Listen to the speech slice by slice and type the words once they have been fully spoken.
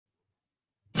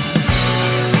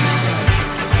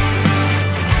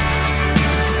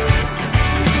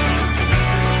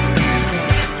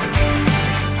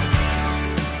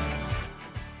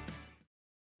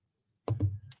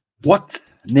What's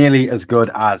nearly as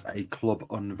good as a club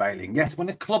unveiling? Yes, when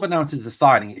a club announces a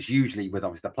signing, it's usually with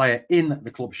obviously the player in the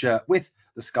club shirt with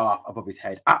the scarf above his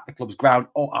head at the club's ground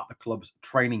or at the club's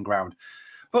training ground.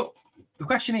 But the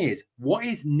question is, what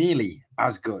is nearly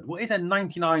as good? What is a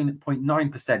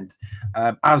 99.9%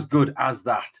 as good as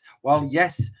that? Well,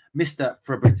 yes, Mr.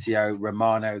 Fabrizio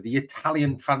Romano, the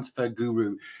Italian transfer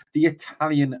guru, the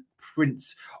Italian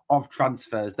prince of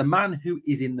transfers, the man who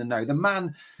is in the know, the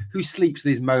man who sleeps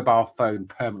with his mobile phone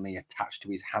permanently attached to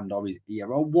his hand or his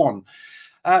ear, or one.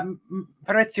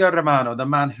 Fabrizio Romano, the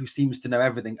man who seems to know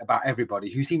everything about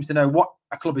everybody, who seems to know what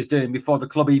a club is doing before the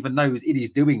club even knows it is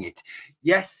doing it.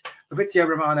 Yes, Fabrizio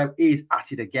Romano is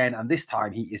at it again, and this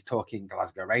time he is talking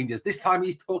Glasgow Rangers. This time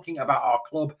he's talking about our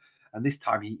club, and this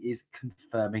time he is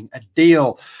confirming a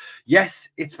deal. Yes,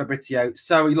 it's Fabrizio.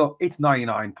 So look, it's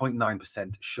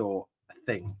 99.9% sure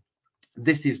thing.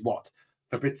 This is what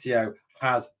Fabrizio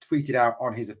has tweeted out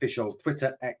on his official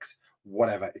Twitter, X,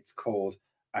 whatever it's called,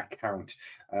 account.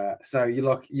 So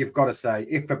you've got to say,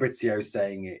 if Fabrizio's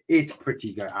saying it, it's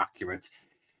pretty accurate.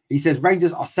 He says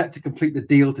Rangers are set to complete the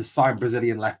deal to sign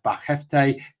Brazilian left back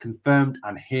Jefte, confirmed,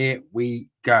 and here we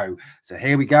go. So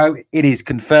here we go. It is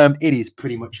confirmed. It is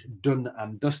pretty much done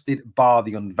and dusted, bar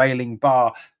the unveiling,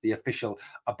 bar the official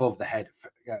above the head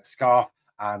scarf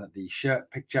and the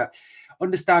shirt picture.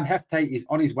 Understand Jefte is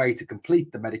on his way to complete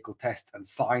the medical tests and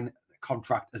sign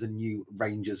contract as a new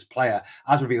Rangers player.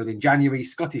 As revealed in January,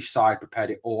 Scottish side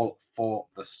prepared it all for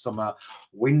the summer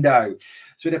window.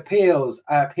 So it appears,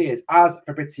 as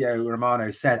Fabrizio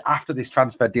Romano said, after this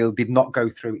transfer deal did not go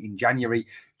through in January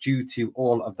due to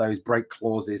all of those break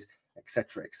clauses,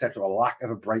 etc., a lack of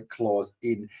a break clause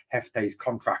in Jefte's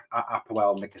contract at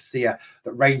Apoel Nicosia,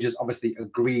 that Rangers obviously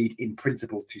agreed in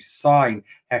principle to sign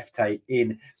Jefte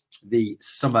in the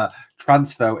summer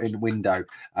transfer window.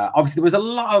 Obviously, there was a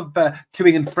lot of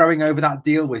toing and throwing over that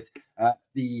deal with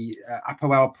the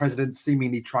Apoel president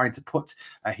seemingly trying to put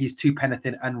his two penneth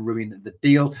in and ruin the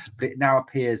deal. But it now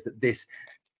appears that this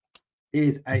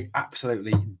is a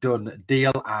absolutely done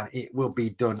deal, and it will be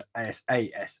done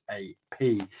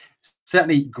ASAP.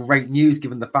 Certainly great news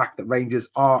given the fact that Rangers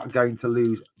are going to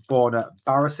lose Borna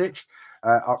Barisic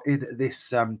in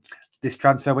this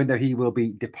transfer window. He will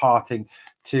be departing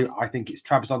to, I think it's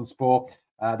Trabzonspor.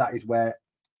 That is where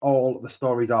all the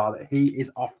stories are that he is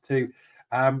off to.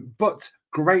 But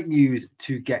great news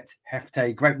to get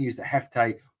Jefte. Great news that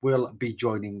Jefte will be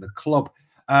joining the club.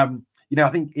 I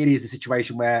think it is a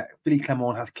situation where Philippe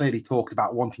Clement has clearly talked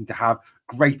about wanting to have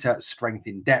greater strength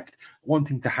in depth,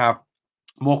 wanting to have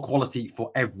more quality for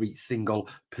every single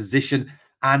position.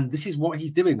 And this is what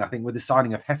he's doing, I think, with the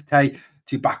signing of Jefte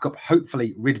to back up,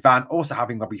 hopefully, Ridvan, also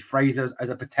having Robbie Fraser as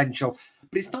a potential.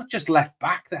 But it's not just left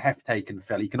back that Jefte can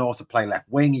fill. He can also play left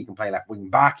wing. He can play left wing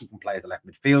back. He can play as a left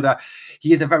midfielder.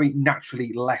 He is a very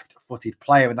naturally left-footed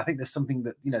player. And I think there's something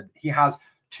that, he has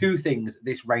two things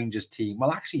this Rangers team,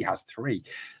 well, actually he has three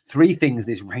things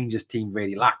this Rangers team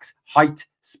really lacks: height,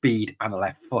 speed, and a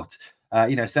left foot.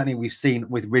 Certainly we've seen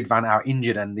with Ridvan out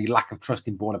injured and the lack of trust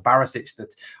in Borna Barisic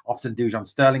that often Dujon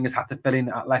Sterling has had to fill in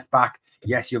at left back.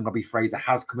 Yes, young Robbie Fraser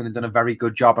has come in and done a very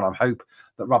good job, and I hope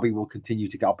that Robbie will continue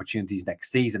to get opportunities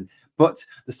next season. But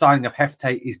the signing of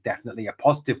Jefte is definitely a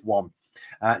positive one.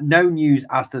 No news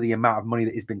as to the amount of money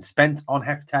that has been spent on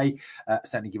Jefte,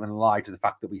 certainly given a lie to the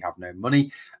fact that we have no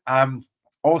money.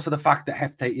 Also, the fact that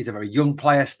Jefte is a very young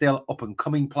player, still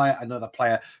up-and-coming player, another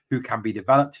player who can be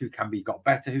developed, who can be got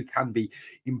better, who can be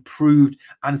improved,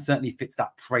 and certainly fits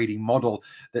that trading model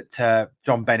that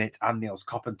John Bennett and Niels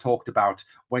Koppen talked about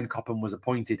when Koppen was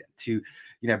appointed to,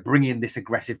 bring in this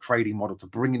aggressive trading model, to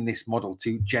bring in this model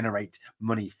to generate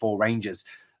money for Rangers.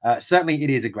 Certainly, it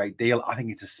is a great deal. I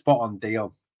think it's a spot-on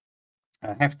deal.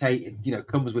 Jefte,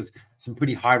 comes with some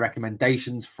pretty high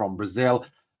recommendations from Brazil.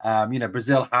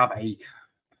 Brazil have a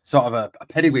sort of a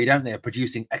pedigree, don't they, of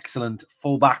producing excellent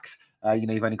fullbacks.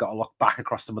 You've only got to look back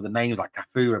across some of the names like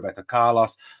Cafu, Roberto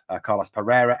Carlos, Carlos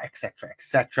Pereira,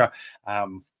 etc.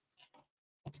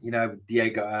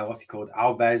 Diego, what's he called?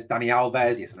 Alves, Dani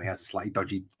Alves. Yes, I know he has a slightly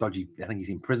dodgy. I think he's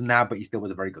in prison now, but he still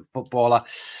was a very good footballer.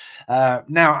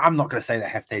 Now, I'm not going to say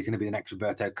that Jefte is going to be the next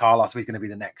Roberto Carlos, or he's going to be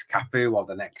the next Cafu or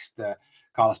the next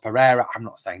Carlos Pereira. I'm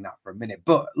not saying that for a minute.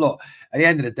 But look, at the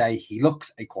end of the day, he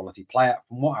looks a quality player.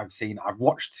 From what I've seen, I've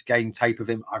watched game tape of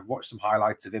him. I've watched some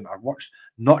highlights of him. I've watched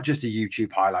not just a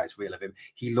YouTube highlights reel of him.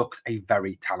 He looks a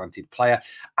very talented player.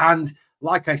 And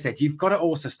like I said, you've got to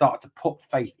also start to put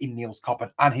faith in Niels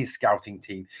Koppen and his scouting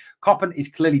team. Koppen is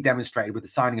clearly demonstrated with the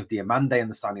signing of Diamande and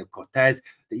the signing of Cortez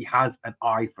that he has an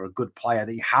eye for a good player,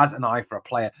 that he has an eye for a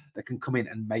player that can come in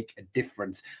and make a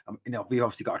difference. We've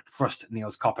obviously got to trust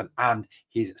Niels Koppen and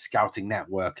his scouting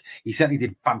network. He certainly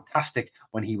did fantastic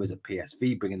when he was at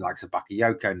PSV, bringing the likes of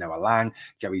Bakayoko, Noah Lang,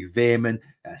 Jerry Veerman,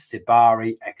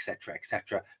 Sibari,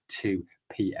 etc., to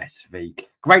PSV.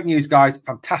 Great news, guys.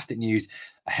 Fantastic news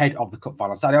ahead of the cup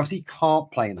final Saturday. Obviously, he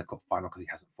can't play in the cup final because he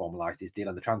hasn't formalised his deal,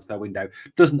 and the transfer window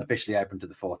doesn't officially open to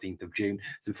the 14th of June.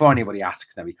 So before anybody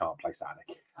asks, no, he can't play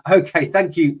Saturday. Okay,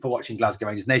 thank you for watching Glasgow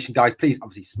Rangers Nation, guys. Please,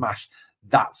 obviously, smash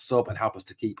that sub and help us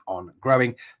to keep on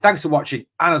growing. Thanks for watching.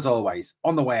 And as always,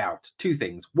 on the way out, two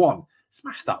things. One,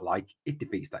 smash that like. It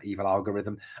defeats that evil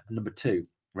algorithm. And number two,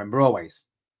 remember always,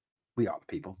 we are the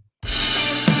people.